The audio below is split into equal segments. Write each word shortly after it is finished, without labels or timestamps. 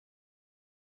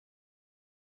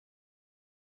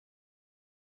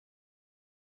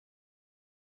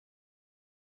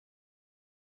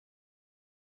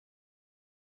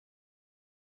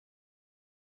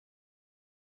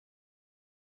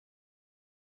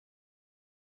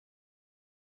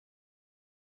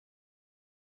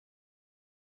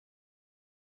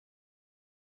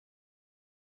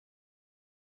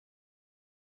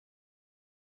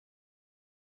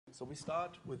So we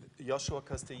start with Joshua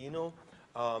Castellino,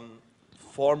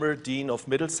 former Dean of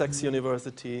Middlesex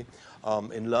University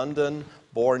in London,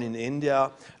 born in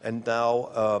India, and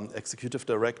now Executive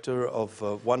Director of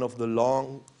one of the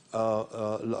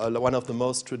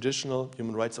most traditional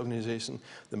human rights organizations,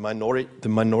 the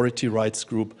Minority Rights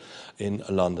Group in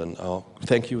London.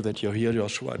 Thank you that you're here,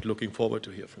 Joshua, and looking forward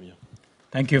to hear from you.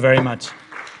 Thank you very much.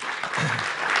 Thank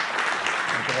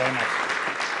you very much.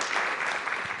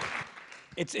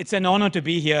 It's an honor to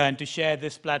be here and to share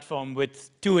this platform with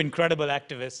two incredible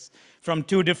activists from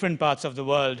two different parts of the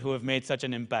world who have made such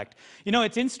an impact. You know,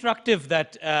 it's instructive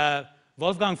that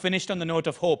Wolfgang finished on the note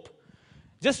of hope.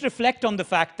 Just reflect on the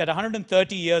fact that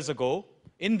 130 years ago,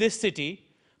 in this city,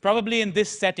 probably in this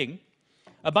setting,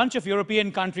 a bunch of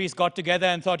European countries got together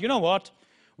and thought, you know what,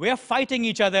 we are fighting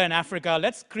each other in Africa,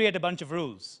 let's create a bunch of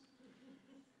rules.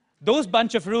 Those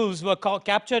bunch of rules were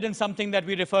captured in something that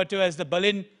we refer to as the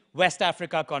Berlin West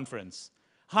Africa Conference,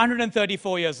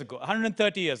 130 years ago,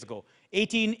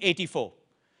 1884.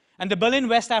 And the Berlin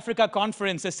West Africa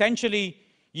Conference essentially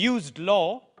used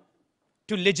law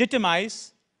to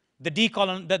legitimize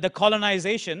the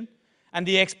colonization and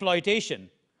the exploitation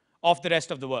of the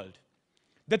rest of the world.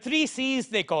 The 3 C's,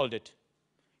 they called it: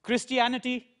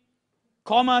 Christianity,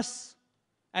 commerce,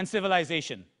 and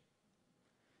civilization.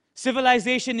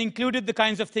 Civilization included the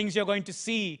kinds of things you're going to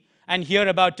see and hear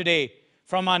about today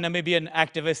from our Namibian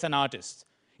activists and artists.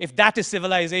 If that is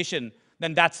civilization,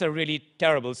 then that's a really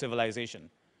terrible civilization.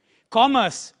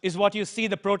 Commerce is what you see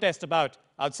the protest about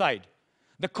outside.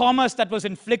 The commerce that was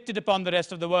inflicted upon the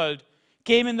rest of the world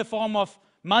came in the form of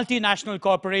multinational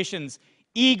corporations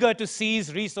eager to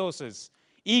seize resources,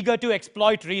 eager to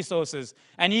exploit resources,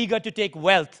 and eager to take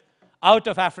wealth out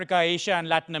of Africa, Asia, and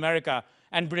Latin America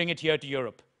and bring it here to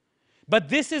Europe. But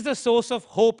this is a source of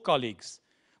hope, colleagues.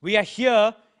 We are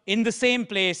here in the same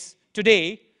place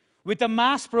today with a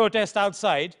mass protest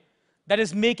outside that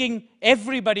is making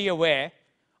everybody aware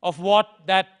of what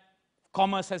that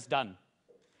commerce has done.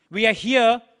 We are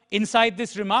here inside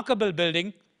this remarkable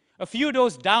building, a few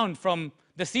doors down from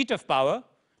the seat of power.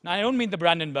 Now, I don't mean the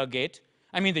Brandenburg Gate,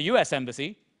 I mean the US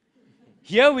Embassy.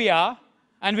 Here we are,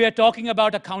 and we are talking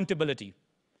about accountability.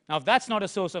 Now, if that's not a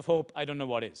source of hope, I don't know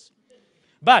what is.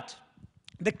 But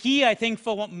the key, I think,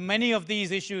 for many of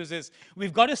these issues is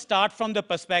we've got to start from the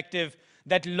perspective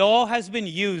that law has been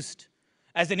used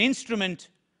as an instrument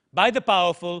by the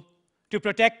powerful to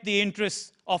protect the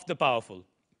interests of the powerful.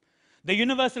 The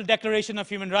Universal Declaration of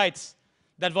Human Rights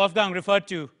that Wolfgang referred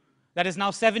to, that is now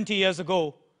 70 years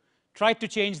ago, tried to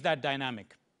change that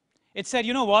dynamic. It said,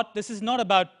 you know what, this is not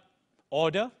about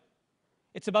order,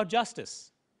 it's about justice.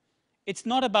 It's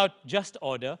not about just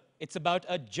order, it's about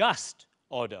a just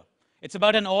order. It's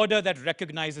about an order that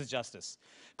recognizes justice.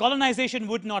 Colonization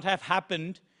would not have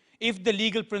happened if the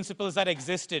legal principles that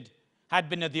existed had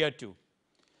been adhered to.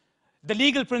 The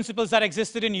legal principles that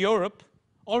existed in Europe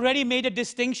already made a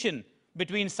distinction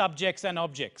between subjects and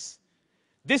objects.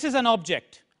 This is an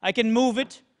object. I can move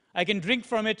it, I can drink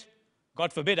from it,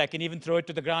 God forbid, I can even throw it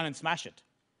to the ground and smash it.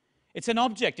 It's an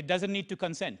object, it doesn't need to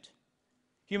consent.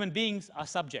 Human beings are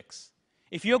subjects.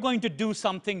 If you're going to do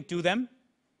something to them,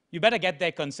 you better get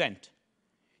their consent.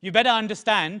 You better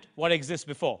understand what exists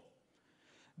before.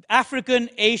 African,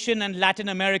 Asian, and Latin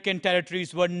American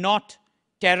territories were not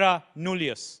terra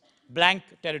nullius, blank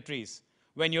territories,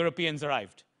 when Europeans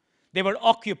arrived. They were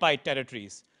occupied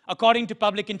territories. According to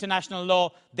public international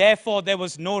law, therefore, there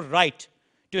was no right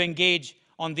to engage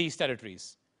on these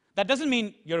territories. That doesn't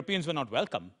mean Europeans were not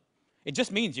welcome. It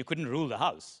just means you couldn't rule the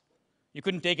house. You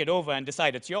couldn't take it over and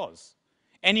decide it's yours,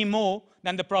 any more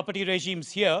than the property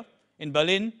regimes here in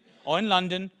Berlin or in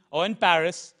London or in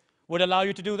Paris would allow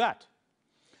you to do that.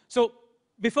 So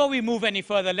before we move any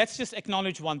further, let's just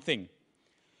acknowledge one thing.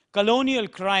 Colonial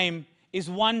crime is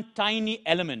one tiny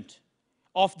element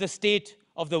of the state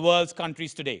of the world's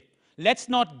countries today. Let's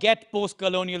not get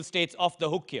post-colonial states off the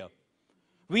hook here.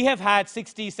 We have had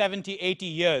 60, 70, 80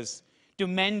 years to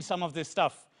mend some of this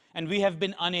stuff, and we have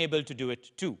been unable to do it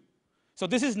too. So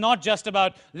this is not just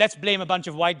about, let's blame a bunch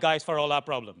of white guys for all our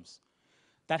problems.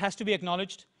 That has to be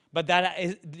acknowledged, but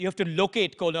you have to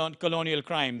locate colonial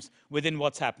crimes within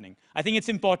what's happening. I think it's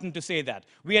important to say that.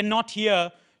 We are not here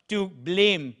to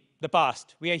blame the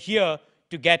past. We are here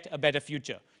to get a better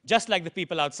future, just like the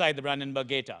people outside the Brandenburg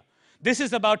Gate are. This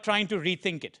is about trying to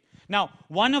rethink it. Now,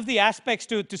 one of the aspects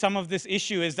to some of this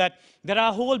issue is that there are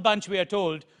a whole bunch, we are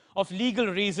told, of legal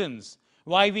reasons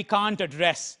why we can't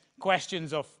address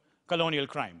questions of colonial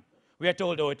crime. We are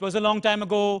told, oh, it was a long time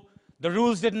ago, the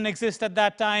rules didn't exist at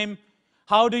that time,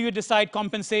 how do you decide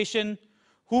compensation,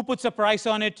 who puts a price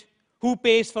on it, Who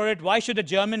pays for it? Why should a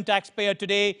German taxpayer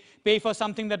today pay for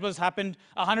something that was happened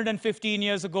 115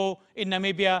 years ago in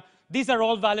Namibia? These are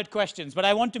all valid questions, but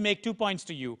I want to make 2 points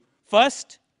to you.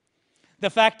 First, the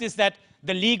fact is that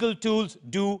the legal tools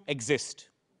do exist.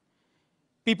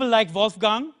 People like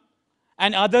Wolfgang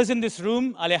and others in this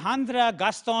room, Alejandra,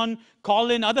 Gaston,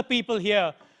 Colin, other people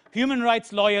here, human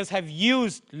rights lawyers have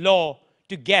used law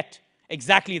to get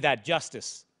exactly that,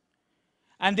 justice.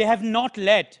 And they have not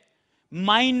let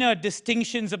minor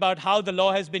distinctions about how the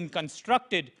law has been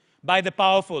constructed by the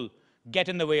powerful get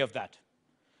in the way of that.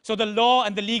 So the law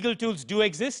and the legal tools do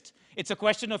exist. It's a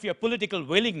question of your political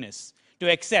willingness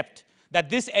to accept that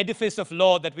this edifice of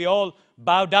law that we all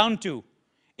bow down to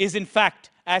is in fact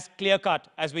as clear-cut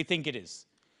as we think it is.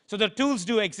 So the tools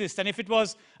do exist, and if it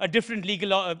was a different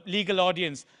legal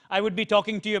audience, I would be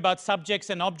talking to you about subjects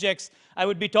and objects. I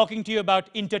would be talking to you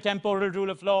about intertemporal rule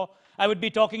of law. I would be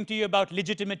talking to you about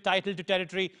legitimate title to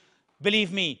territory.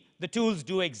 Believe me, the tools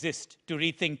do exist to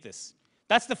rethink this.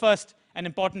 That's the first and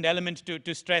important element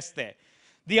to stress there.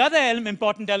 The other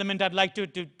important element I'd like to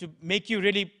make you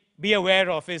really be aware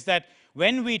of is that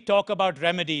when we talk about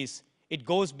remedies, it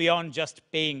goes beyond just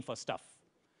paying for stuff.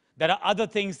 There are other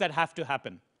things that have to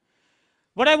happen.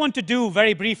 What I want to do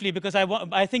very briefly, because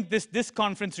I think this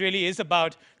conference really is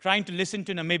about trying to listen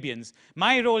to Namibians.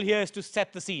 My role here is to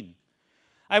set the scene.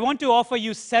 I want to offer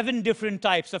you 7 different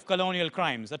types of colonial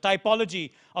crimes, a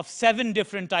typology of 7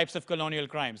 different types of colonial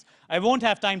crimes. I won't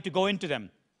have time to go into them.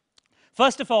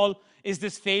 First of all is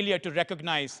this failure to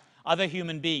recognize other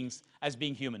human beings as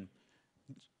being human.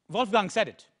 Wolfgang said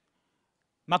it.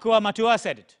 Makua Matua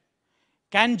said it.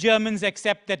 Can Germans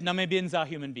accept that Namibians are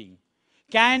human beings?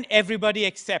 Can everybody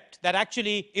accept that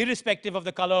actually, irrespective of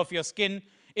the color of your skin,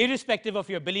 irrespective of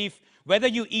your belief, whether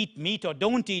you eat meat or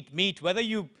don't eat meat, whether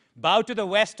you bow to the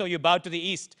west or you bow to the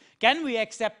east, can we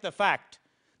accept the fact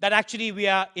that actually we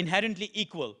are inherently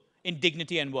equal in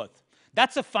dignity and worth?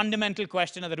 That's a fundamental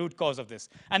question at the root cause of this.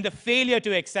 And the failure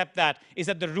to accept that is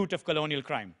at the root of colonial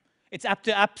crime. It's at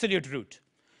the absolute root.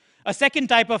 A second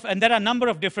type of, and there are a number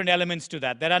of different elements to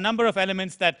that. There are a number of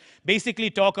elements that basically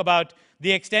talk about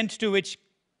the extent to which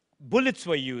bullets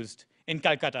were used in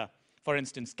Calcutta, for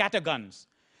instance, scatterguns.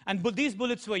 And these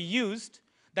bullets were used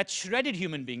that shredded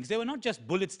human beings. They were not just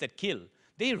bullets that kill.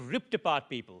 They ripped apart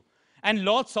people. And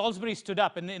Lord Salisbury stood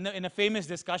up in a famous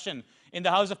discussion in the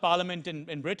House of Parliament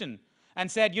in Britain and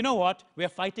said, you know what? We are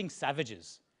fighting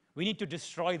savages. We need to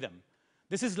destroy them.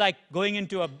 This is like going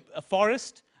into a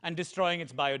forest and destroying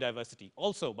its biodiversity.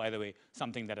 Also, by the way,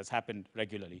 something that has happened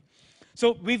regularly.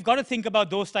 So we've got to think about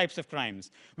those types of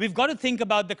crimes. We've got to think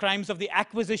about the crimes of the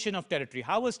acquisition of territory.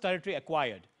 How was territory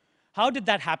acquired? How did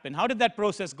that happen? How did that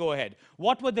process go ahead?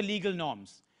 What were the legal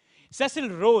norms? Cecil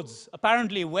Rhodes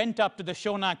apparently went up to the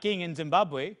Shona king in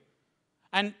Zimbabwe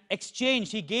and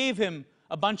exchanged, he gave him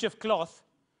a bunch of cloth.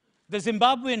 The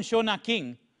Zimbabwean Shona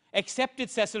king accepted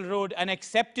Cecil Rhodes and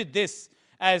accepted this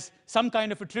as some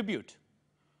kind of a tribute.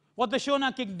 What the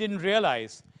Shona king didn't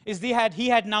realize is he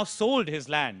had now sold his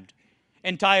land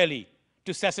entirely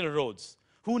to Cecil Rhodes,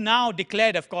 who now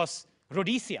declared, of course,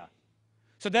 Rhodesia.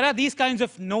 So there are these kinds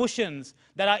of notions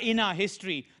that are in our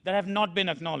history that have not been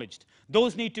acknowledged.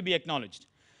 Those need to be acknowledged.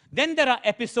 Then there are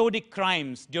episodic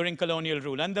crimes during colonial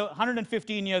rule. And the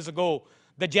 115 years ago,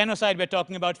 the genocide we're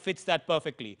talking about fits that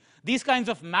perfectly. These kinds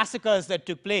of massacres that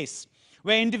took place,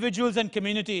 where individuals and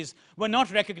communities were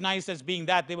not recognized as being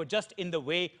that. They were just in the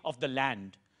way of the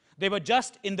land. They were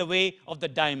just in the way of the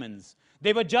diamonds.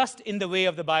 They were just in the way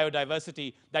of the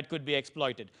biodiversity that could be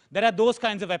exploited. There are those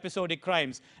kinds of episodic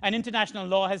crimes. And international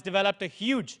law has developed a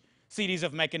huge series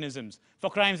of mechanisms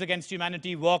for crimes against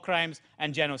humanity, war crimes,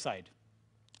 and genocide.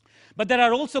 But there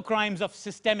are also crimes of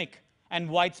systemic and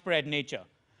widespread nature.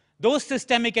 Those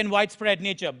systemic and widespread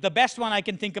nature, the best one I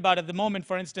can think about at the moment,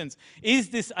 for instance, is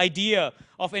this idea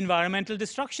of environmental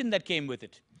destruction that came with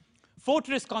it.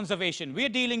 Fortress conservation. We're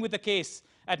dealing with a case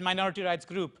at Minority Rights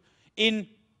Group in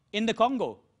the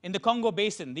Congo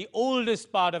Basin, the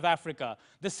oldest part of Africa,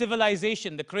 the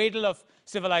civilization, the cradle of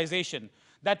civilization,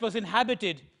 that was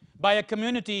inhabited by a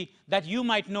community that you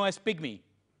might know as Pygmy.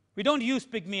 We don't use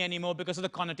Pygmy anymore because of the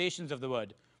connotations of the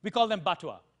word. We call them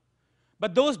Batwa.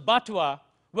 But those Batwa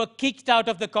were kicked out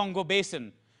of the Congo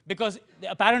Basin because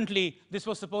apparently this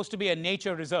was supposed to be a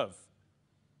nature reserve.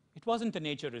 It wasn't a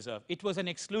nature reserve. It was an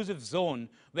exclusive zone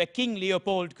where King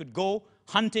Leopold could go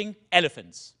hunting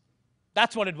elephants.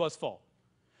 That's what it was for.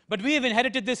 But we have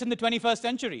inherited this in the 21st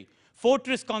century.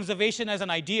 Fortress conservation as an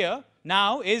idea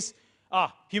now is,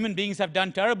 human beings have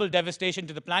done terrible devastation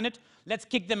to the planet. Let's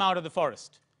kick them out of the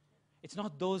forest. It's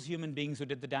not those human beings who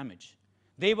did the damage.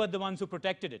 They were the ones who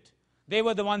protected it. They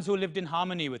were the ones who lived in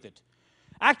harmony with it.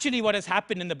 Actually, what has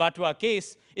happened in the Batwa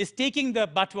case is taking the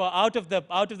Batwa out of the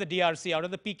DRC, out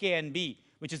of the PKNB,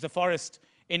 which is the forest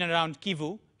in and around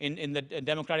Kivu in the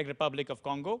Democratic Republic of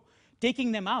Congo.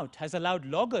 Taking them out has allowed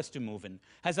loggers to move in,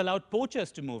 has allowed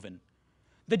poachers to move in.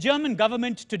 The German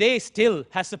government today still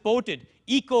has supported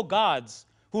eco-guards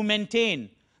who maintain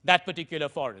that particular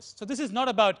forest. So this is not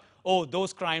about, oh,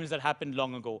 those crimes that happened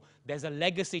long ago. There's a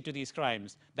legacy to these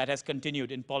crimes that has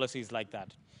continued in policies like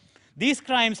that. These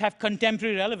crimes have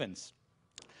contemporary relevance.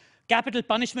 Capital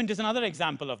punishment is another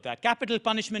example of that. Capital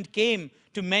punishment came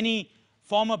to many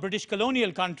former British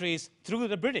colonial countries through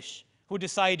the British, who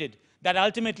decided that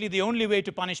ultimately the only way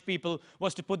to punish people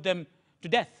was to put them to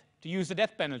death, to use the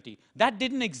death penalty. That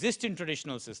didn't exist in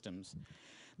traditional systems.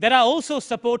 There are also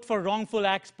support for wrongful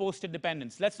acts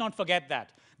post-independence. Let's not forget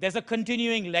that. There's a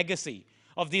continuing legacy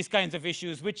of these kinds of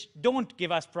issues which don't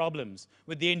give us problems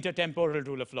with the intertemporal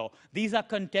rule of law. These are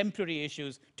contemporary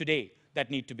issues today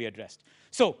that need to be addressed.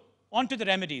 So, on to the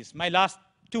remedies, my last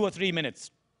 2 or 3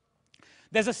 minutes.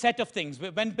 There's a set of things.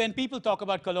 When people talk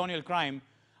about colonial crime,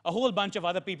 a whole bunch of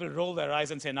other people roll their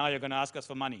eyes and say, now you're going to ask us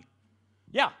for money.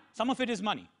 Yeah, some of it is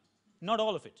money, not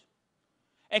all of it.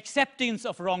 Acceptance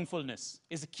of wrongfulness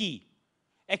is a key.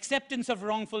 Acceptance of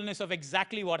wrongfulness of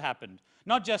exactly what happened.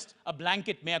 Not just a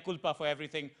blanket mea culpa for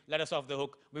everything, let us off the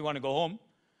hook, we want to go home.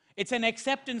 It's an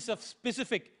acceptance of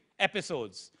specific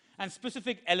episodes and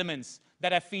specific elements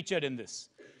that are featured in this.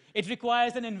 It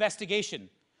requires an investigation,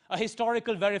 a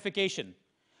historical verification.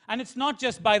 And it's not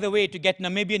just, by the way, to get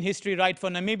Namibian history right for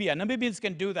Namibia. Namibians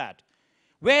can do that.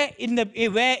 Where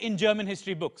in German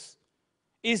history books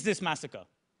is this massacre?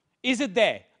 Is it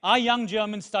there? Are young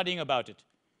Germans studying about it?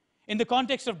 In the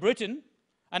context of Britain,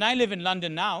 and I live in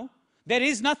London now, there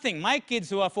is nothing. My kids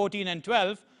who are 14 and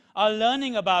 12 are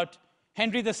learning about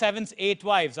Henry VII's 8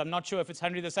 wives. I'm not sure if it's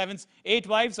Henry VII's 8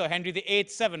 wives or Henry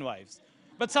VIII's 7 wives,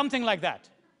 but something like that.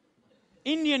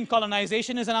 Indian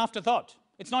colonization is an afterthought.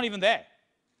 It's not even there.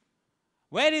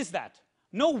 Where is that?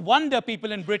 No wonder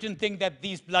people in Britain think that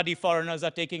these bloody foreigners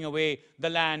are taking away the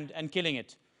land and killing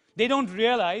it. They don't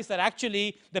realize that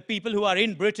actually the people who are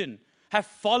in Britain have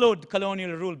followed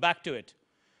colonial rule back to it.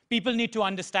 People need to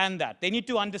understand that. They need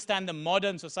to understand the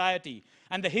modern society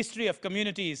and the history of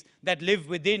communities that live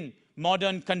within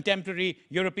modern, contemporary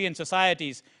European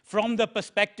societies from the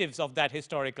perspectives of that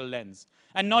historical lens.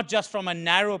 And not just from a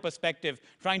narrow perspective,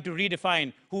 trying to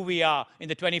redefine who we are in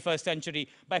the 21st century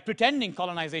by pretending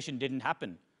colonization didn't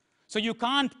happen. So you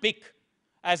can't pick,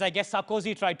 as I guess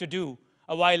Sarkozy tried to do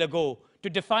a while ago, to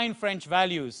define French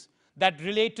values that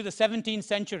relate to the 17th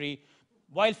century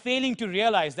while failing to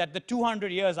realize that the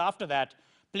 200 years after that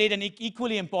played an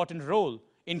equally important role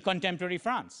in contemporary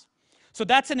France. So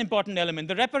that's an important element.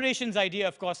 The reparations idea,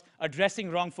 of course, addressing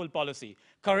wrongful policy,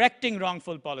 correcting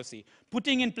wrongful policy,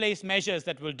 putting in place measures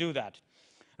that will do that.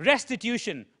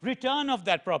 Restitution, return of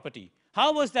that property.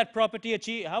 How was that property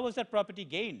achieved? How was that property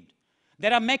gained?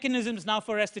 There are mechanisms now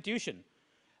for restitution.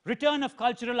 Return of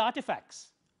cultural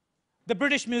artifacts. The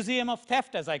British Museum of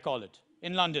Theft, as I call it,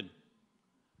 in London.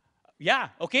 Yeah,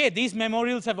 okay, these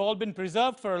memorials have all been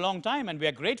preserved for a long time, and we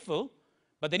are grateful,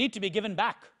 but they need to be given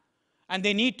back. And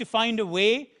they need to find a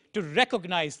way to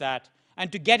recognize that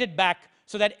and to get it back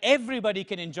so that everybody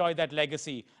can enjoy that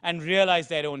legacy and realize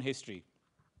their own history.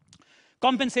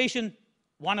 Compensation,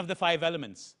 one of the 5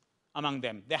 elements among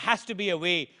them. There has to be a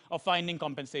way of finding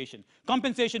compensation.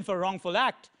 Compensation for wrongful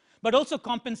act, but also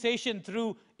compensation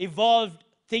through evolved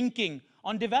thinking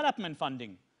on development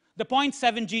funding. The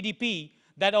 0.7 GDP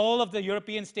that all of the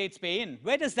European states pay in,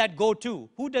 where does that go to?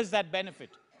 Who does that benefit?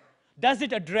 Does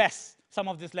it address some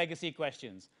of these legacy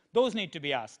questions? Those need to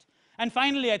be asked. And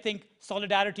finally, I think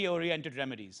solidarity-oriented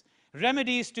remedies.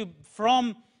 Remedies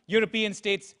from European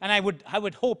states, and I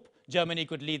would hope Germany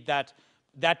could lead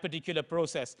that particular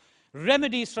process.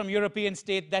 Remedies from European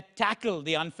states that tackle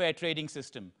the unfair trading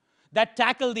system, that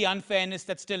tackle the unfairness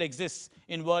that still exists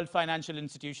in world financial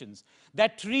institutions,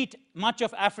 that treat much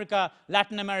of Africa,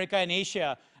 Latin America, and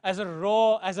Asia as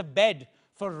a bed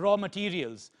for raw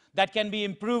materials that can be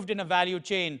improved in a value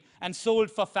chain and sold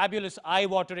for fabulous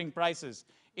eye-watering prices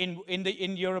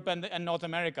in Europe and North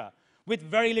America, with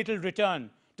very little return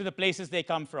to the places they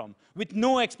come from, with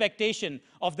no expectation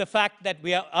of the fact that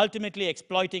we are ultimately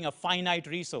exploiting a finite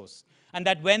resource, and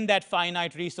that when that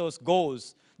finite resource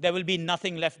goes, there will be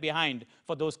nothing left behind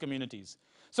for those communities.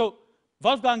 So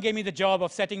Wolfgang gave me the job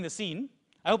of setting the scene.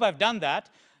 I hope I've done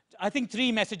that. I think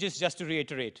 3 messages just to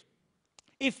reiterate.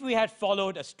 If we had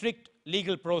followed a strict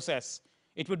legal process,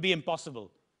 it would be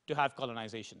impossible to have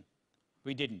colonization.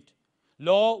 We didn't.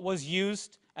 Law was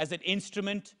used as an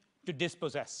instrument to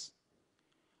dispossess.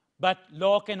 But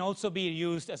law can also be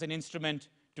used as an instrument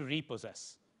to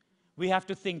repossess. We have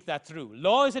to think that through.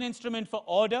 Law is an instrument for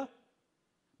order,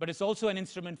 but it's also an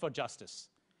instrument for justice.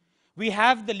 We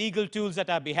have the legal tools at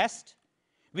our behest.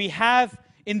 We have,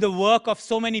 in the work of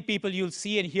so many people you'll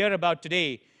see and hear about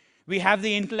today, we have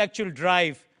the intellectual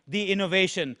drive, the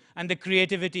innovation, and the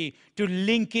creativity to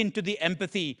link into the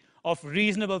empathy of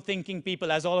reasonable thinking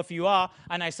people, as all of you are,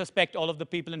 and I suspect all of the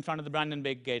people in front of the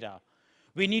Brandenburg Gate are.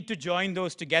 We need to join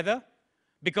those together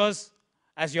because,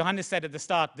 as Johannes said at the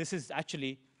start, this is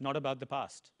actually not about the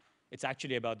past. It's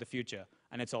actually about the future,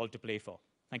 and it's all to play for.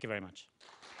 Thank you very much.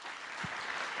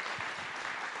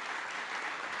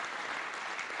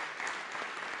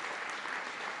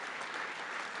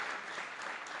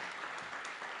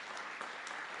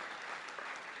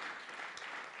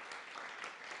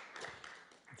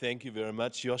 Thank you very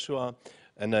much, Joshua.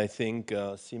 And I think,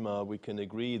 Sima, we can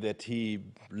agree that he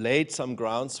laid some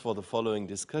grounds for the following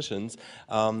discussions.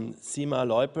 Sima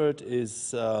Luipert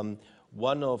is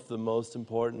one of the most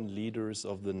important leaders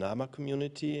of the Nama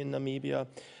community in Namibia.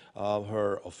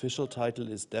 Her official title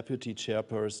is Deputy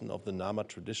Chairperson of the Nama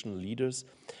Traditional Leaders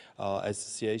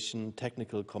Association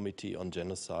Technical Committee on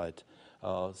Genocide.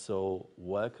 So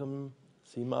welcome,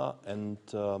 Sima, and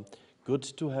good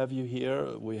to have you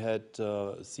here. We had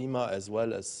Sima as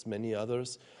well as many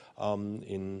others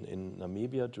in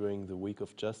Namibia during the Week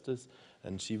of Justice,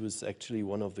 and she was actually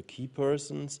one of the key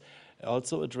persons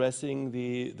also addressing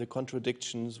the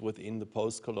contradictions within the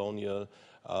post-colonial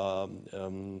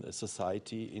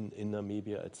society in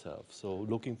Namibia itself. So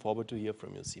looking forward to hear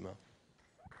from you, Sima.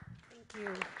 Thank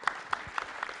you.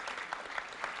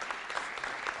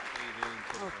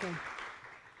 Okay.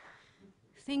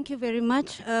 Thank you very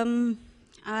much.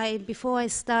 Before I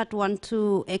start, want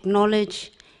to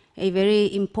acknowledge a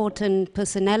very important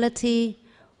personality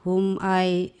whom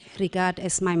I regard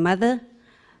as my mother.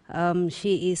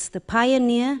 She is the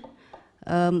pioneer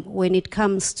when it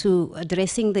comes to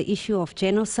addressing the issue of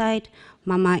genocide,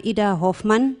 Mama Ida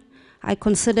Hoffman. I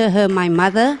consider her my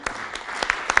mother.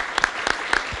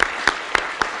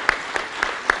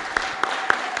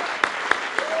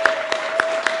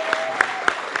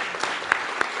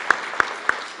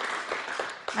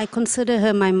 I consider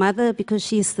her my mother because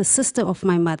she is the sister of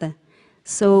my mother.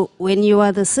 So when you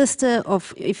are the sister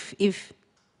of, if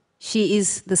she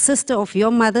is the sister of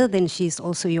your mother, then she is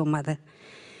also your mother.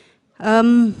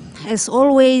 As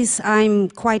always, I'm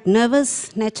quite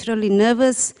nervous, naturally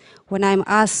nervous, when I'm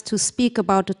asked to speak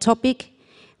about a topic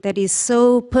that is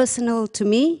so personal to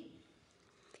me.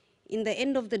 In the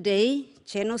end of the day,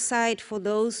 genocide, for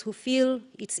those who feel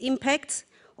its impact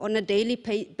on a daily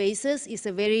basis, is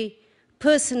a very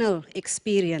personal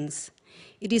experience.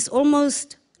 It is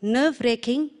almost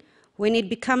nerve-wracking when it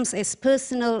becomes as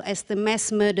personal as the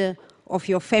mass murder of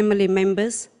your family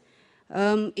members.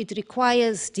 It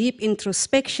requires deep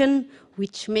introspection,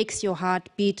 which makes your heart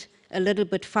beat a little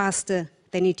bit faster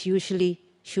than it usually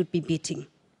should be beating.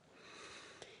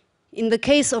 In the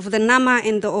case of the Nama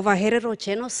and the Ovaherero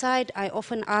genocide, I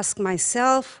often ask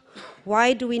myself,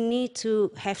 why do we need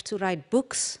to have to write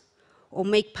books or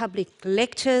make public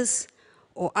lectures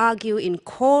or argue in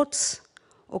courts,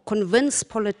 or convince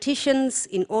politicians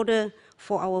in order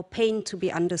for our pain to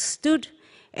be understood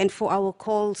and for our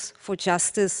calls for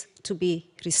justice to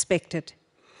be respected?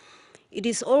 It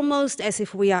is almost as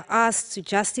if we are asked to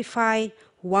justify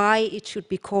why it should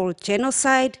be called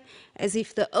genocide, as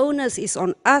if the onus is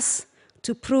on us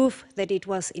to prove that it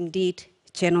was indeed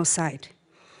genocide.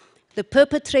 The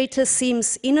perpetrator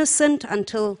seems innocent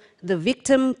until the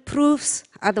victim proves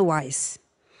otherwise.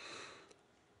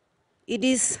 It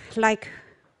is like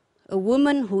a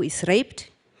woman who is raped,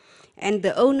 and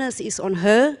the onus is on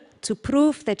her to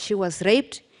prove that she was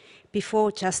raped before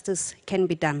justice can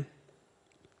be done.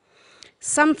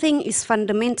 Something is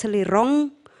fundamentally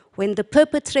wrong when the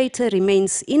perpetrator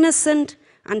remains innocent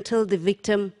until the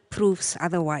victim proves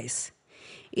otherwise.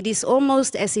 It is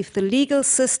almost as if the legal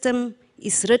system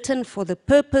is written for the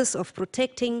purpose of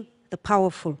protecting the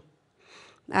powerful.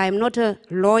 I am not a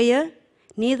lawyer,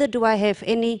 neither do I have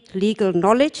any legal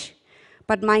knowledge,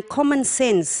 but my common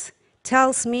sense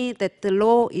tells me that the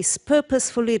law is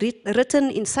purposefully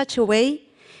written in such a way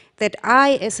that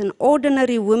I, as an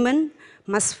ordinary woman,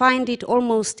 must find it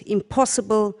almost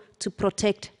impossible to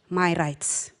protect my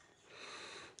rights.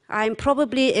 I am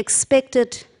probably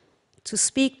expected to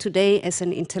speak today as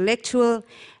an intellectual,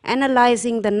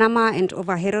 analyzing the Nama and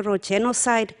Ovaherero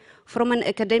genocide from an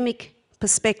academic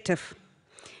perspective,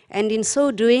 and in so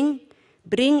doing,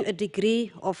 bring a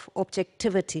degree of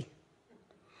objectivity.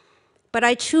 But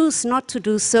I choose not to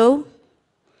do so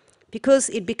because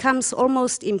it becomes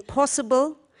almost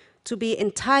impossible to be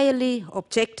entirely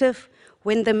objective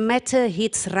when the matter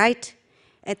hits right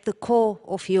at the core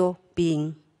of your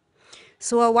being.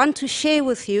 So I want to share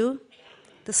with you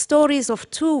the stories of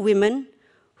two women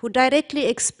who directly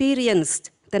experienced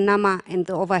the Nama and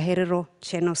the Ovaherero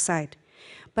genocide.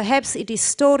 Perhaps it is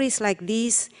stories like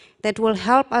these that will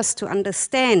help us to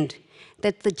understand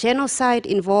that the genocide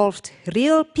involved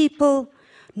real people,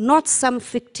 not some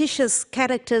fictitious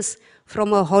characters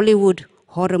from a Hollywood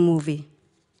horror movie.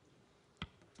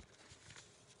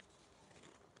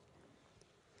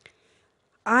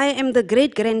 I am the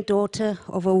great-granddaughter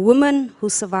of a woman who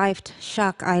survived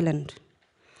Shark Island.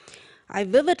 I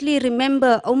vividly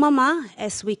remember Omama,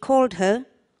 as we called her,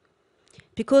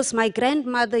 because my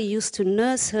grandmother used to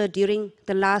nurse her during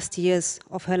the last years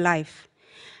of her life.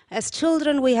 As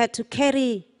children, we had to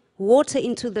carry water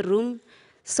into the room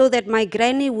so that my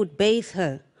granny would bathe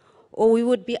her, or we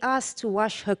would be asked to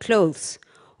wash her clothes,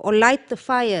 or light the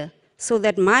fire so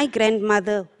that my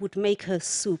grandmother would make her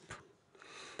soup.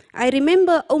 I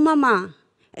remember Omama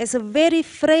as a very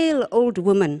frail old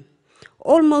woman,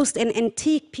 almost an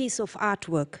antique piece of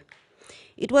artwork.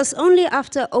 It was only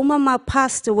after Omama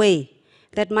passed away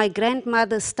that my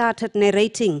grandmother started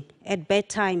narrating at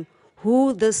bedtime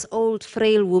who this old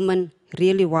frail woman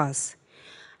really was.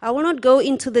 I will not go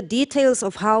into the details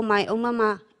of how my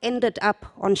Omama ended up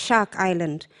on Shark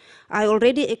Island. I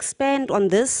already expand on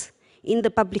this in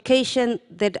the publication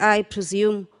that I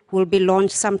presume will be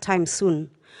launched sometime soon.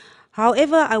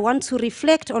 However, I want to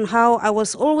reflect on how I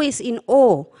was always in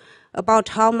awe about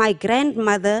how my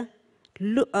grandmother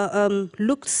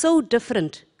looked so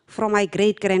different from my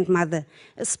great-grandmother,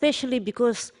 especially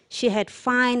because she had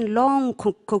fine, long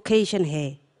Caucasian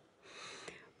hair.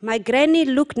 My granny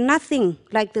looked nothing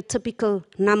like the typical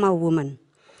Nama woman.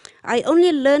 I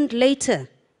only learned later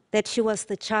that she was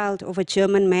the child of a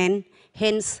German man,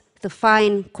 hence the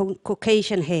fine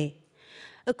Caucasian hair.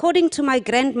 According to my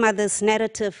grandmother's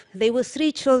narrative, there were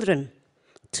 3 children,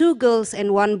 2 girls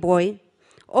and 1 boy,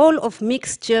 all of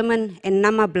mixed German and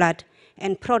Nama blood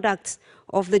and products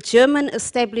of the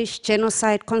German-established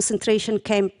genocide concentration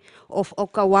camp of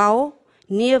Okawao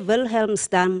near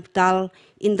Wilhelmsdal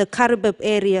in the Karibib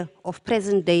area of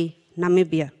present-day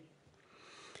Namibia.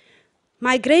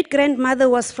 My great-grandmother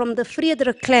was from the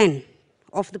Friedrich clan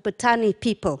of the Betani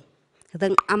people,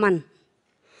 the Aman.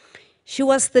 She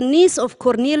was the niece of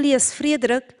Cornelius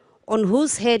Friedrich, on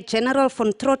whose head General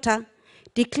von Trotta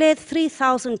declared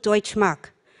 3,000 Deutschmark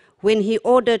when he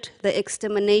ordered the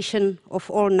extermination of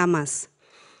all Namas.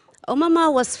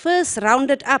 Omama was first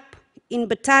rounded up in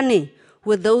Betani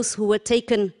with those who were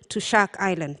taken to Shark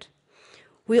Island.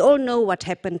 We all know what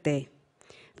happened there.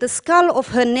 The skull of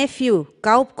her nephew,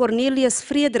 Gaup Cornelius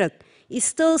Friedrich, is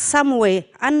still somewhere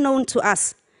unknown to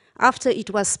us after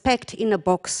it was packed in a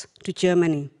box to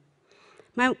Germany.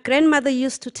 My grandmother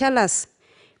used to tell us,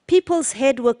 people's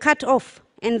heads were cut off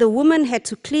and the woman had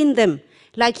to clean them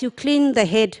like you clean the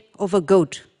head of a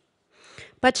goat.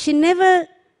 But she never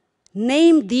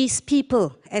named these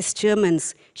people as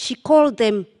Germans. She called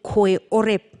them Koe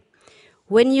Orep.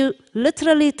 When you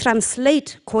literally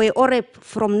translate Koe Orep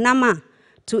from Nama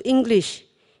to English,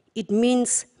 it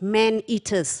means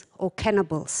man-eaters or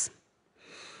cannibals.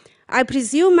 I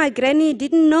presume my granny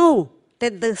didn't know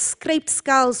that the scraped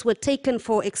skulls were taken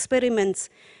for experiments,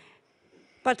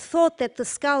 but thought that the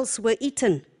skulls were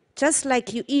eaten, just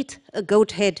like you eat a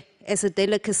goat head as a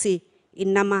delicacy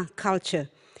in Nama culture,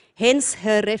 hence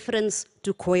her reference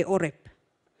to Koe Orep.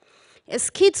 As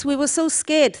kids, we were so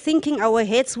scared, thinking our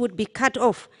heads would be cut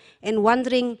off and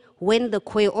wondering when the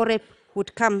Koe Orep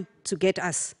would come to get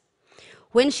us.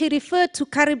 When she referred to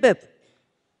Karibib,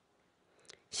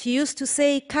 she used to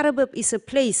say Karibib is a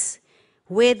place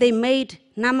where they made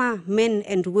Nama men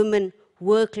and women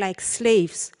work like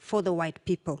slaves for the white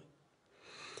people.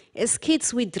 As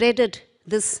kids, we dreaded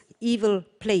this evil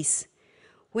place.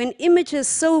 When images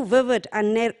so vivid are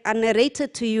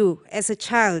narrated to you as a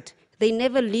child, they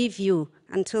never leave you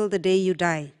until the day you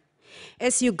die.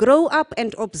 As you grow up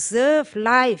and observe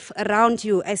life around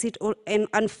you as it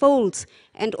unfolds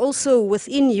and also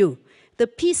within you, the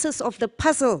pieces of the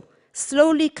puzzle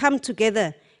slowly come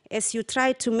together as you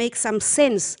try to make some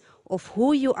sense of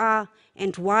who you are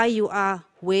and why you are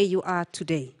where you are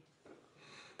today.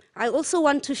 I also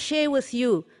want to share with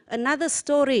you another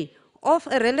story of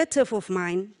a relative of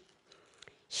mine.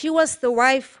 She was the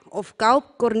wife of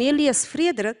Gaup Cornelius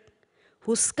Friedrich,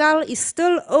 whose skull is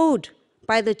still owed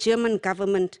by the German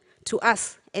government to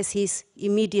us as his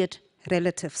immediate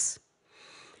relatives.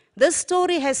 This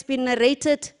story has been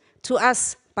narrated to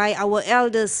us by our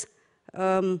elders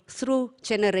through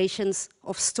generations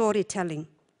of storytelling.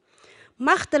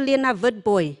 Magdalena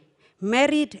Witbooi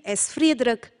married as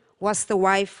Friedrich, was the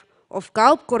wife of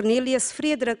Gaup Cornelius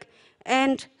Friedrich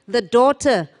and the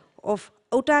daughter of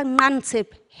Outa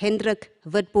Ngansep Hendrik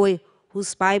Witbooi,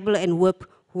 whose Bible and whip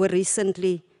were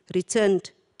recently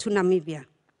returned to Namibia.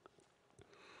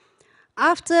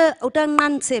 After Outa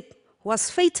Ngansep was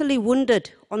fatally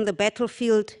wounded on the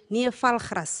battlefield near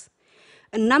Valgras,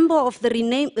 a number of the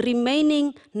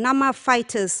remaining Nama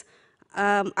fighters,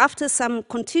 after some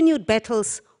continued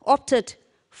battles, opted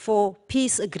for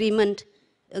peace agreements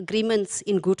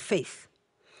in good faith.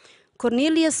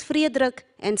 Cornelius Friedrich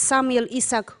and Samuel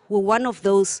Isaac were one of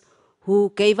those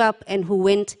who gave up and who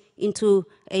went into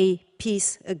a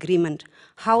peace agreement.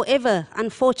 However,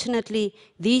 unfortunately,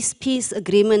 these peace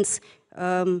agreements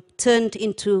turned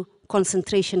into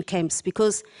concentration camps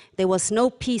because there was no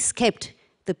peace kept.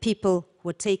 The people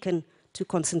were taken to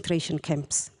concentration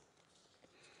camps.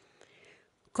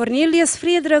 Cornelius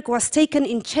Friedrich was taken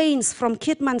in chains from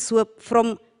Keetmanshoop,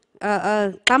 from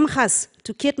Kamgas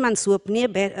to Keetmanshoop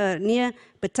near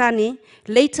Bethany,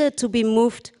 later to be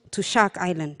moved to Shark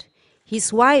Island.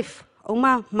 His wife,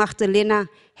 Oma Magdalena,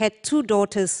 had 2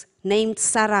 daughters named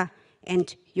Sarah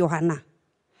and Johanna.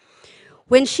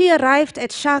 When she arrived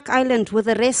at Shark Island with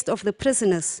the rest of the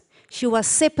prisoners, she was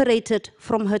separated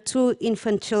from her 2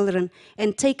 infant children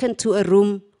and taken to a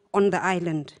room on the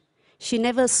island. She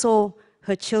never saw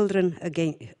her children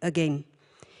again.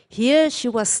 Here she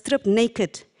was stripped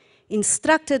naked,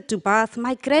 instructed to bath.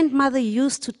 My grandmother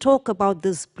used to talk about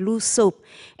this blue soap,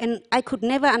 and I could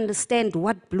never understand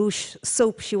what blue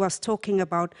soap she was talking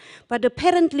about. But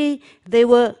apparently they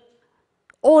were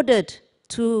ordered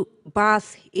to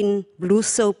bath in blue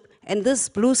soap, and this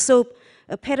blue soap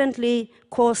apparently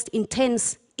caused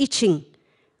intense itching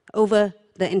over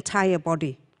the entire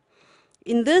body.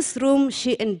 In this room,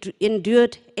 she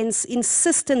endured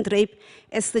insistent rape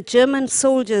as the German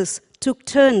soldiers took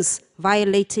turns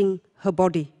violating her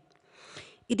body.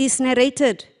 It is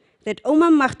narrated that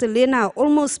Oma Magdalena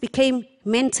almost became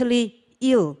mentally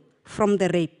ill from the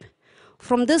rape.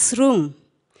 From this room,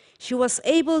 she was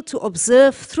able to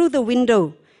observe through the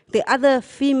window the other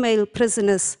female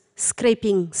prisoners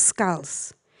scraping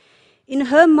skulls. In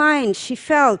her mind, she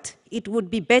felt it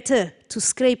would be better to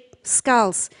scrape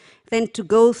skulls than to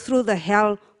go through the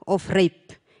hell of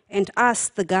rape, and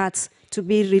asked the guards to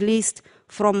be released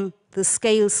from the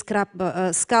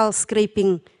skull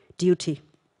scraping duty.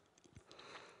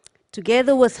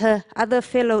 Together with her other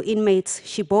fellow inmates,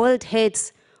 she boiled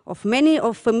heads of many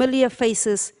of familiar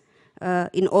faces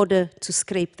in order to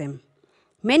scrape them.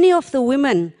 Many of the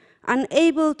women,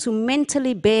 unable to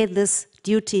mentally bear this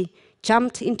duty,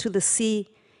 jumped into the sea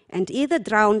and either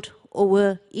drowned or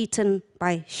were eaten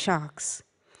by sharks.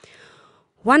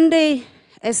 One day,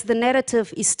 as the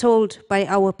narrative is told by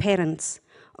our parents,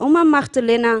 Oma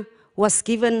Magdalena was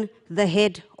given the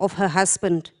head of her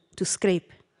husband to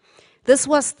scrape. This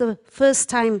was the first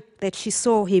time that she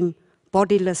saw him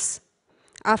bodiless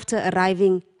after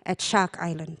arriving at Shark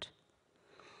Island.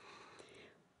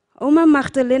 Oma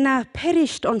Magdalena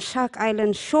perished on Shark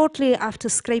Island shortly after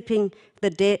scraping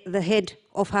the head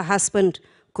of her husband,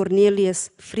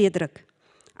 Cornelius Friedrich.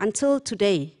 Until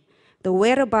today, the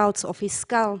whereabouts of his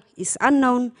skull is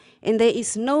unknown, and there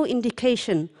is no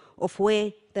indication of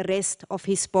where the rest of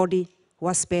his body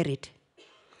was buried.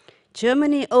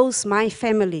 Germany owes my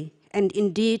family, and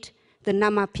indeed the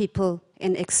Nama people,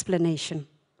 an explanation.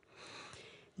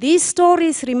 These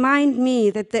stories remind me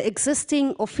that the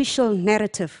existing official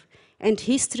narrative and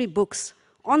history books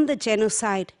on the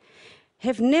genocide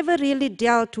have never really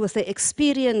dealt with the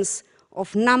experience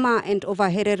of Nama and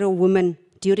Ovaherero women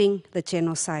during the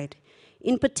genocide.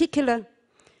 In particular,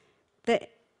 the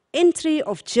entry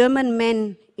of German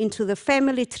men into the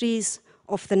family trees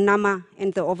of the Nama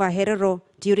and the Ovaherero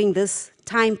during this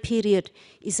time period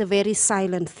is a very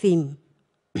silent theme.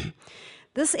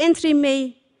 This entry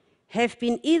may have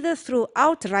been either through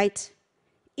outright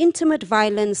intimate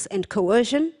violence and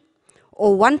coercion,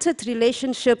 or wanted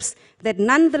relationships that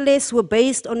nonetheless were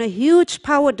based on a huge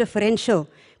power differential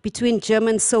between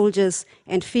German soldiers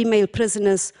and female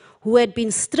prisoners who had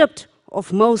been stripped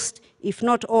of most, if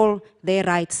not all, their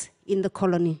rights in the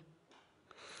colony.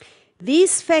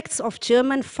 These facts of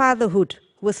German fatherhood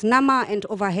with Nama and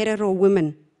Ovaherero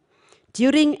women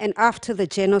during and after the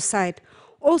genocide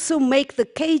also make the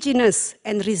caginess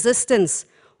and resistance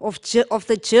of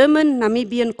the German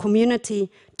Namibian community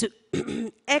to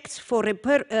act for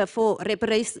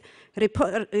reparatory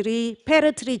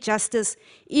justice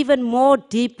even more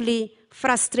deeply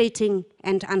frustrating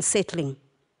and unsettling.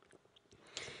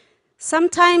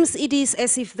 Sometimes it is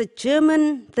as if the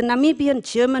Namibian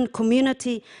German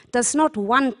community does not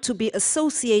want to be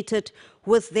associated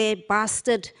with their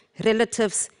bastard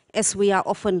relatives, as we are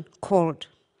often called.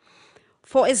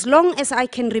 For as long as I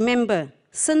can remember,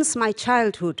 since my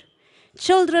childhood,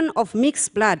 children of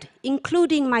mixed blood,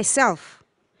 including myself,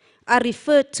 are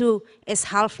referred to as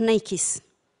half-nakis.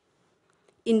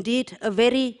 Indeed, a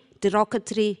very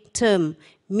derogatory term,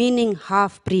 meaning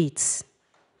half-breeds.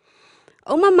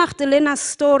 Oma Magdalena's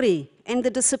story and the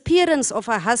disappearance of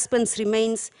her husband's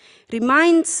remains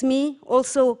reminds me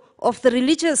also of the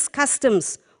religious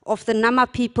customs of the Nama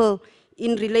people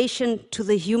in relation to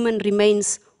the human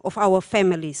remains of our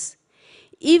families.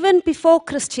 Even before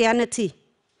Christianity,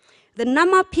 the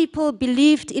Nama people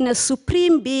believed in a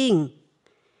supreme being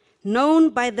known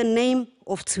by the name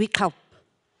of Zwikaup.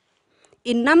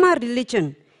 In Nama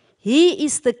religion, he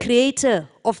is the creator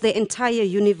of the entire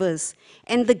universe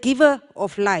and the giver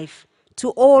of life to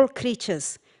all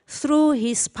creatures through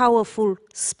his powerful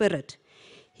spirit.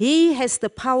 He has the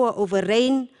power over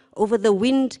rain, over the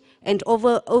wind, and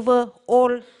over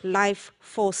all life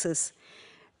forces.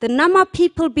 The Nama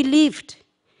people believed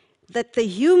that the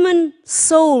human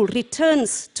soul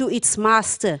returns to its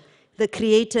master, the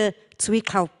creator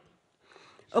Zwikaup,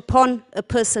 upon a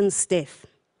person's death.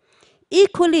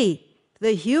 Equally,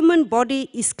 the human body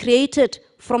is created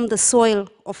from the soil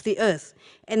of the earth,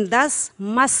 and thus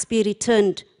must be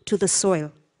returned to the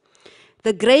soil.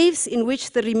 The graves in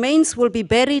which the remains will be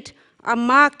buried are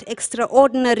marked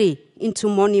extraordinary into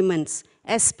monuments,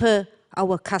 as per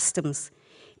our customs.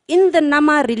 In the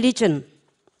Nama religion,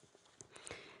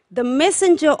 the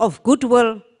messenger of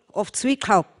goodwill of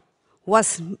Zwikaup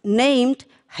was named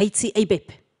Haitsi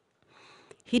Abeb.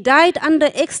 He died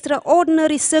under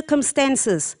extraordinary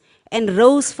circumstances and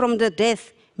rose from the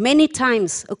death many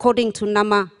times, according to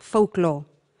Nama folklore.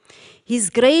 His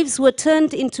graves were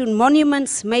turned into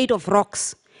monuments made of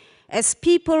rocks. As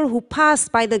people who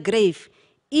passed by the grave,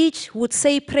 each would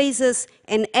say praises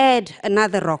and add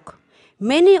another rock.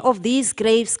 Many of these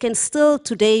graves can still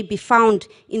today be found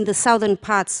in the southern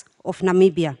parts of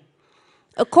Namibia.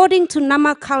 According to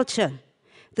Nama culture,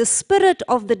 the spirit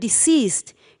of the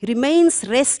deceased remains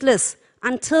restless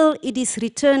until it is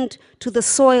returned to the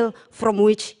soil from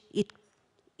which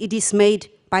it is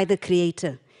made by the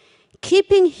Creator.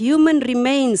 Keeping human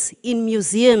remains in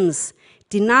museums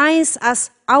denies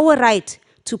us our right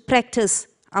to practice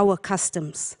our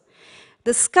customs.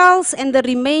 The skulls and the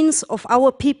remains of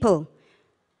our people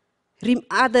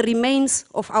are the remains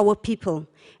of our people,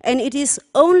 and it is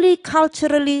only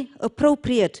culturally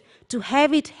appropriate to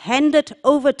have it handed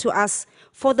over to us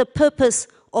for the purpose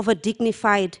of a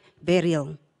dignified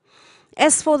burial.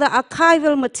 As for the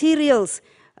archival materials,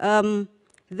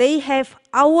 they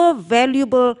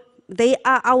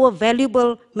are our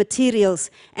valuable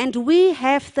materials, and we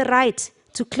have the right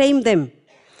to claim them.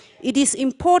 It is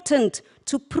important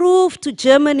to prove to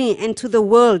Germany and to the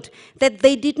world that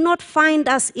they did not find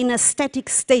us in a static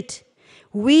state.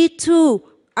 We too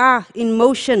are in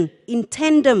motion, in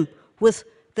tandem with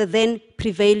the then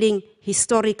prevailing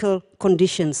historical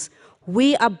conditions.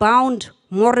 We are bound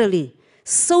morally,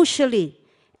 socially,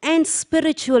 and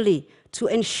spiritually to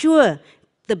ensure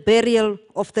the burial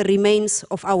of the remains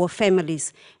of our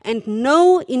families. And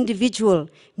no individual,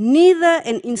 neither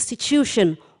an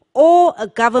institution or a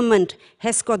government,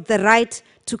 has got the right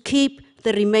to keep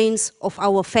the remains of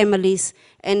our families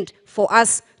and for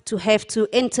us to have to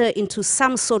enter into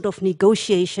some sort of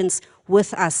negotiations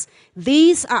with us.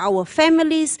 These are our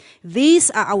families,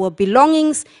 these are our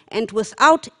belongings, and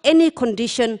without any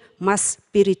condition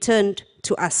must be returned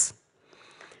to us.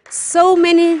 So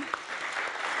many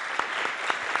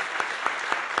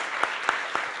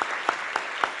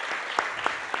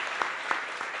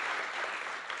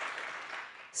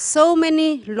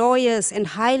lawyers and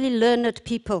highly learned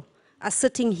people are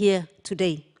sitting here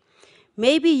today.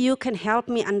 Maybe you can help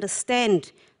me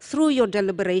understand through your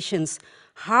deliberations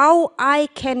how I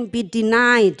can be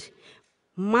denied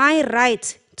my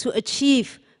right to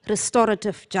achieve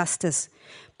restorative justice.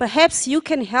 Perhaps you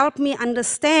can help me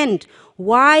understand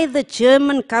why the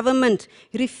German government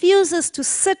refuses to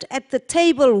sit at the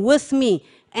table with me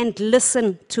and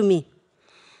listen to me.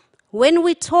 When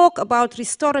we talk about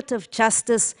restorative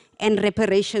justice and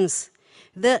reparations,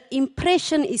 the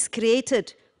impression is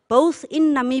created both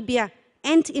in Namibia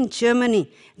and in Germany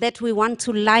that we want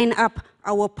to line up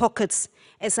our pockets,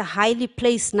 as a highly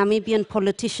placed Namibian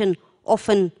politician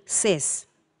often says.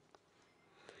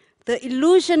 The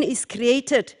illusion is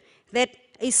created that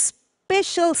a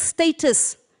special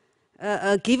status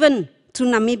given to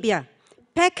Namibia,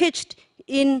 packaged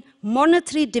in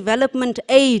monetary development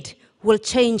aid, will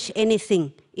change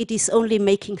anything. It is only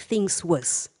making things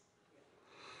worse.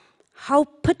 How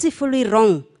pitifully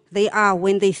wrong they are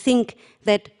when they think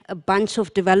that a bunch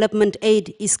of development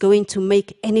aid is going to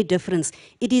make any difference.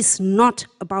 It is not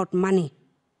about money.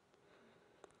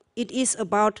 It is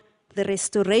about the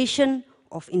restoration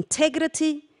of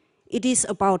integrity. It is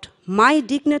about my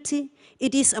dignity.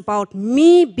 It is about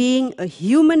me being a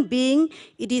human being.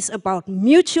 It is about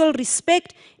mutual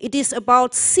respect. It is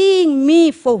about seeing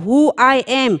me for who I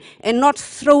am and not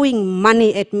throwing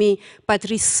money at me, but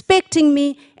respecting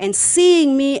me and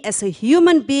seeing me as a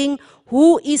human being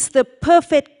who is the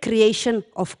perfect creation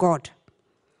of God.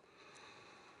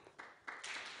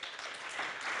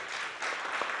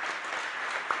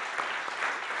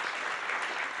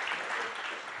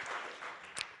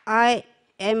 I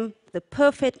am the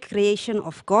perfect creation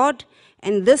of God,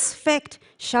 and this fact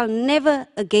shall never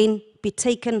again be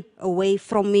taken away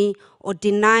from me or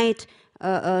denied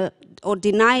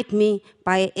me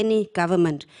by any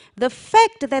government. The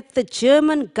fact that the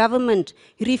German government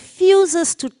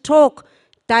refuses to talk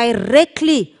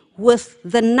directly with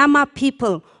the Nama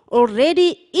people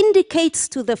already indicates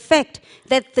to the fact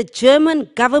that the German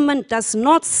government does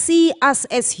not see us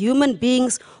as human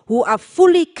beings who are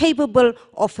fully capable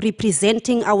of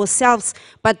representing ourselves,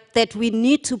 but that we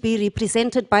need to be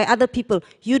represented by other people.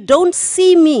 You don't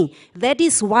see me. That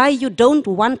is why you don't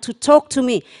want to talk to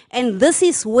me. And this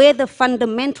is where the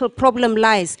fundamental problem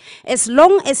lies. As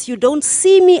long as you don't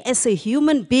see me as a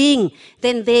human being,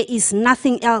 then there is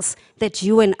nothing else that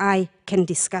you and I can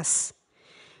discuss.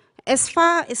 As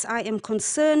far as I am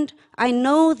concerned, I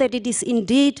know that it is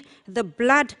indeed the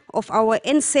blood of our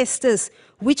ancestors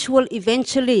which will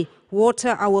eventually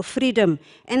water our freedom,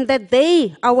 and that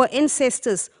they, our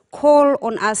ancestors, call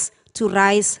on us to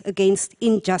rise against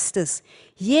injustice.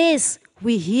 Yes,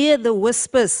 we hear the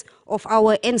whispers of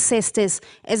our ancestors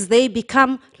as they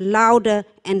become louder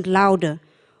and louder.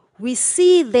 We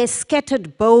see their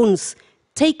scattered bones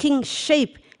taking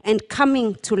shape and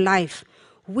coming to life.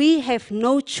 We have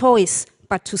no choice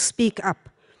but to speak up.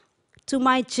 To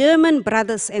my German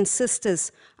brothers and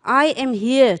sisters, I am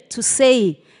here to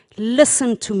say,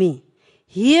 listen to me,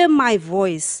 hear my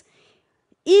voice.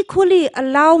 Equally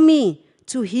allow me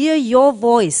to hear your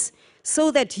voice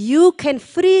so that you can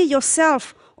free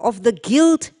yourself of the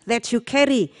guilt that you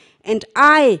carry, and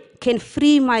I can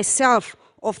free myself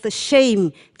of the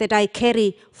shame that I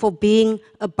carry for being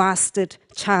a bastard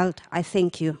child. I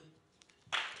thank you.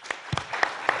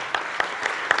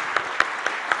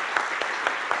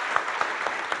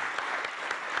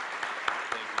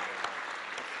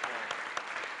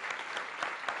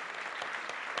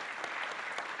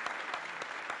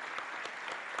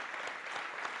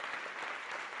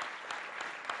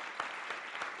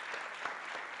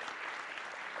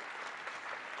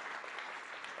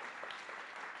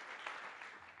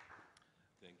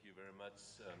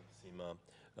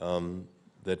 Sima.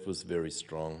 That was very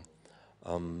strong.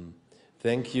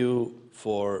 Thank you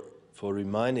for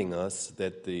reminding us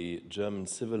that the German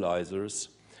civilizers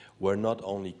were not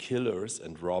only killers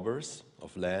and robbers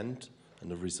of land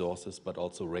and of resources, but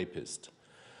also rapists.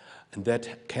 And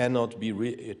that cannot be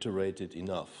reiterated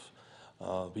enough.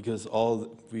 Because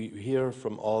we hear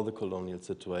from all the colonial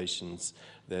situations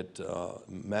that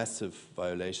massive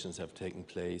violations have taken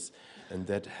place, and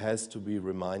that has to be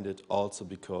reminded also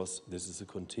because this is a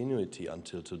continuity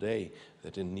until today,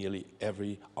 that in nearly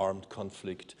every armed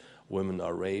conflict women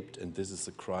are raped, and this is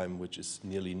a crime which is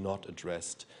nearly not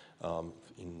addressed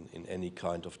in any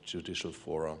kind of judicial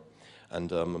forum.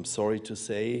 And I'm sorry to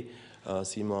say,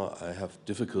 Sima, I have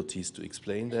difficulties to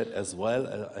explain that, as well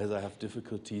as I have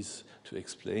difficulties to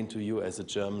explain to you as a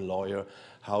German lawyer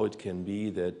how it can be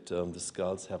that the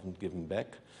skulls haven't given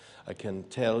back. I can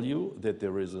tell you that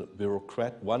there is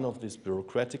one of these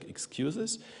bureaucratic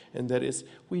excuses, and that is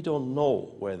we don't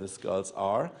know where the skulls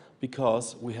are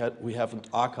because we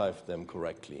haven't archived them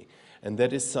correctly. And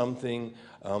that is something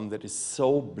that is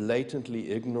so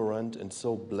blatantly ignorant and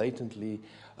so blatantly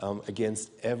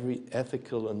against every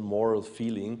ethical and moral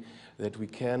feeling that we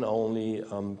can only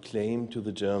claim to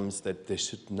the Germans that they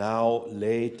should now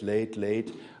late,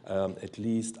 at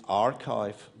least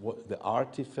archive the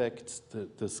artifacts,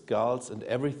 the skulls and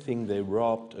everything they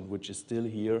robbed and which is still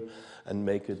here, and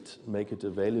make it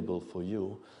available for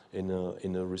you in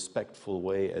a respectful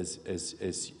way,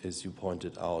 as you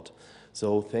pointed out.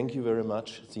 So thank you very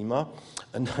much, Sima.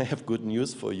 And I have good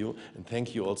news for you, and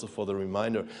thank you also for the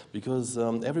reminder, because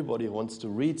everybody wants to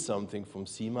read something from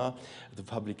Sima. The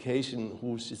publication,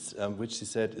 which she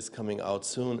said is coming out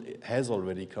soon, it has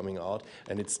already coming out,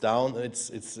 and it's down,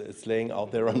 it's laying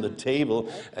out there on the table,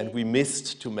 and we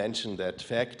missed to mention that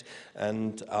fact.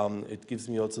 And it gives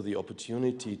me also the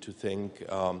opportunity to thank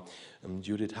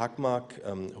Judith Hackmark,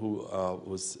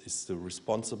 who is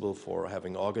responsible for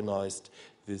having organized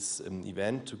this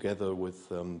event together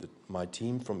with my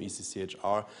team from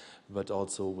ECCHR, but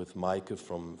also with Maike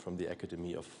from the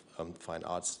Academy of Fine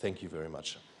Arts. Thank you very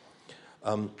much.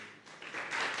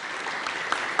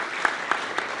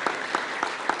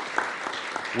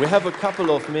 We have a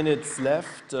couple of minutes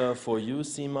left for you,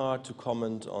 Sima, to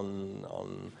comment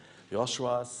on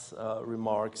Joshua's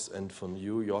remarks, and from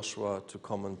you, Joshua, to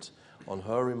comment on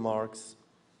her remarks,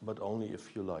 but only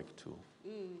if you like to.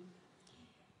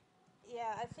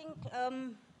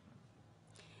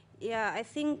 Yeah, I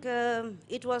think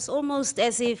it was almost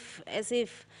as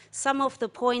if some of the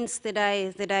points that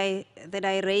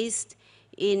I raised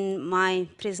in my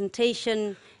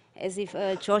presentation, as if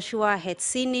Joshua had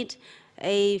seen it.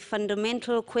 A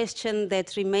fundamental question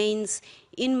that remains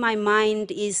in my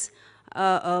mind is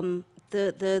the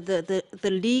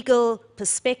legal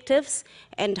perspectives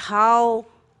and how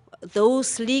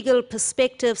those legal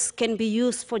perspectives can be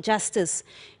used for justice.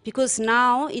 Because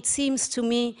now it seems to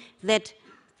me that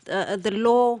the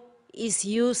law is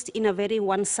used in a very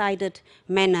one-sided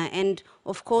manner. And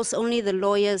of course, only the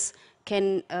lawyers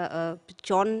can,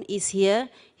 John is here,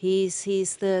 he's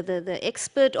the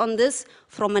expert on this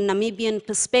from a Namibian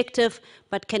perspective,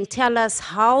 but can tell us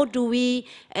how do we,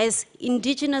 as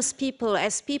indigenous people,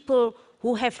 as people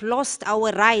who have lost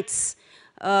our rights,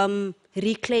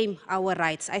 reclaim our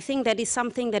rights. I think that is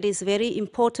something that is very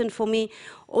important for me.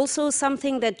 Also,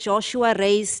 something that Joshua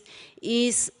raised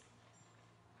is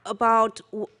about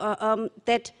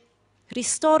that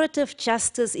restorative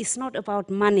justice is not about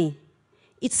money.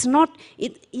 It's not,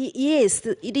 yes,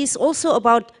 it is also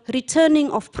about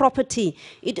returning of property.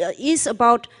 It is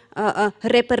about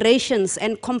reparations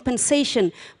and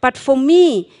compensation. But for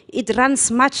me, it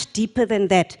runs much deeper than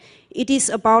that. It is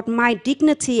about my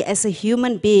dignity as a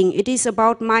human being. It is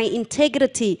about my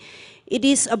integrity. It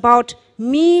is about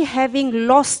me having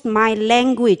lost my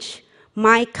language,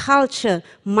 my culture,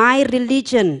 my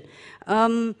religion.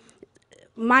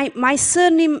 My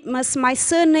surname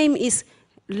is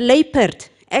Luipert.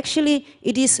 Actually,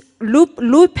 it is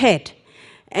Luipert.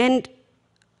 And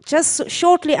just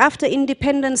shortly after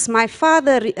independence, my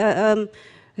father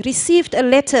received a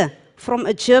letter from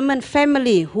a German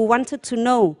family who wanted to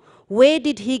know where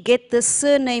did he get the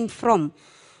surname from.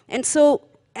 And so,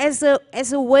 as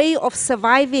a way of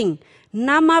surviving,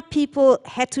 Nama people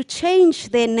had to change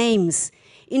their names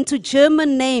into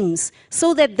German names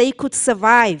so that they could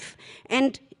survive.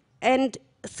 And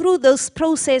through this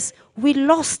process, we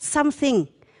lost something.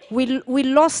 We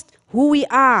lost who we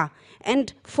are.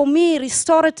 And for me,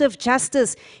 restorative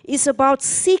justice is about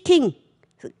seeking,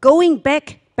 going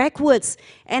backwards,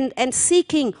 and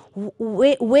seeking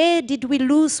where did we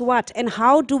lose what, and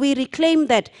how do we reclaim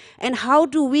that, and how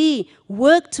do we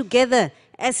work together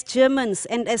as Germans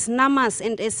and as Namas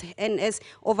and as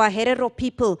Ovaherero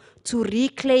people to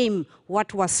reclaim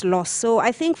what was lost. So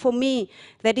I think for me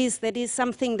that is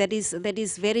something that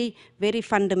is very, very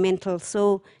fundamental.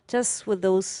 So just with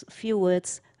those few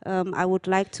words, I would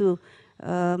like to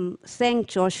thank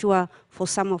Joshua for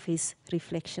some of his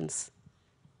reflections.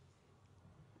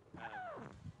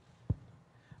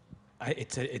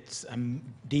 I'm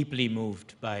deeply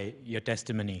moved by your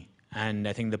testimony, and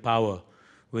I think the power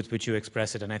with which you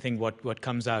express it. And I think what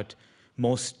comes out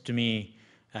most to me,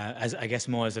 as I guess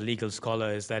more as a legal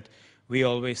scholar, is that we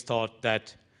always thought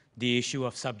that the issue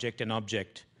of subject and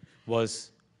object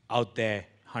was out there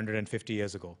 150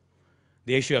 years ago.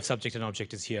 The issue of subject and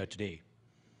object is here today.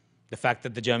 The fact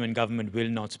that the German government will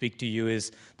not speak to you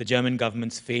is the German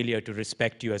government's failure to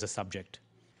respect you as a subject.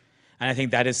 And I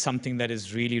think that is something that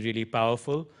is really, really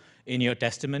powerful in your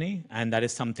testimony, and that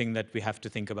is something that we have to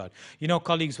think about. You know,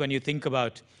 colleagues, when you think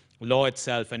about law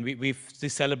itself, and we've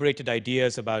celebrated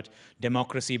ideas about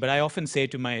democracy, but I often say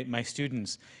to my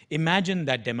students, imagine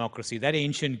that democracy, that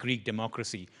ancient Greek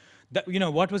democracy. That, you know,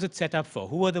 what was it set up for?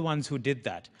 Who were the ones who did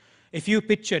that? If you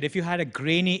had a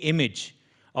grainy image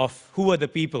of who were the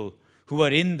people who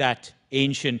were in that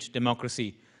ancient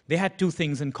democracy, they had two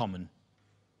things in common.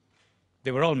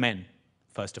 They were all men,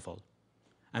 first of all,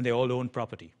 and they all owned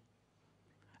property.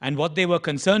 And what they were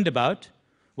concerned about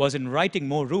was in writing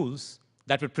more rules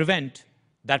that would prevent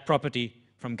that property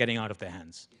from getting out of their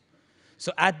hands.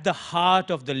 So at the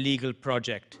heart of the legal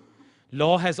project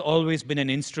Law has always been an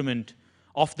instrument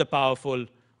of the powerful,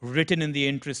 written in the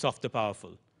interests of the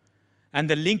powerful. And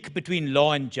the link between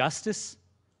law and justice,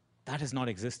 that has not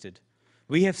existed.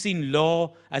 We have seen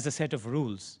law as a set of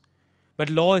rules, but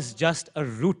law is just a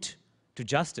route to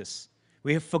justice.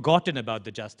 We have forgotten about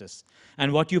the justice.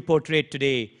 And what you portrayed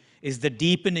today is the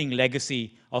deepening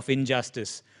legacy of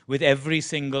injustice with every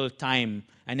single time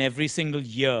and every single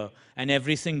year and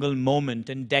every single moment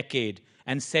and decade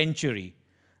and century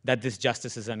that this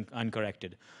justice is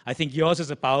uncorrected. I think yours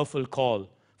is a powerful call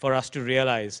for us to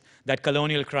realize that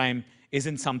colonial crime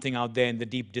isn't something out there in the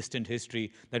deep, distant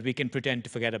history that we can pretend to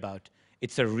forget about.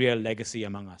 It's a real legacy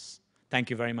among us. Thank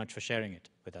you very much for sharing it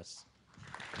with us.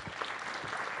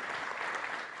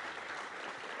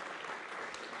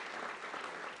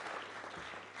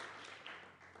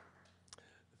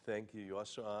 Thank you,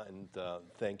 Joshua, and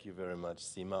thank you very much,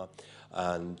 Sima.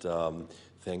 And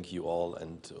thank you all,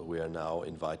 and we are now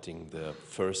inviting the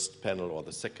first panel or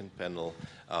the second panel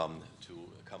to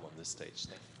come on this stage.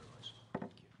 Thank you.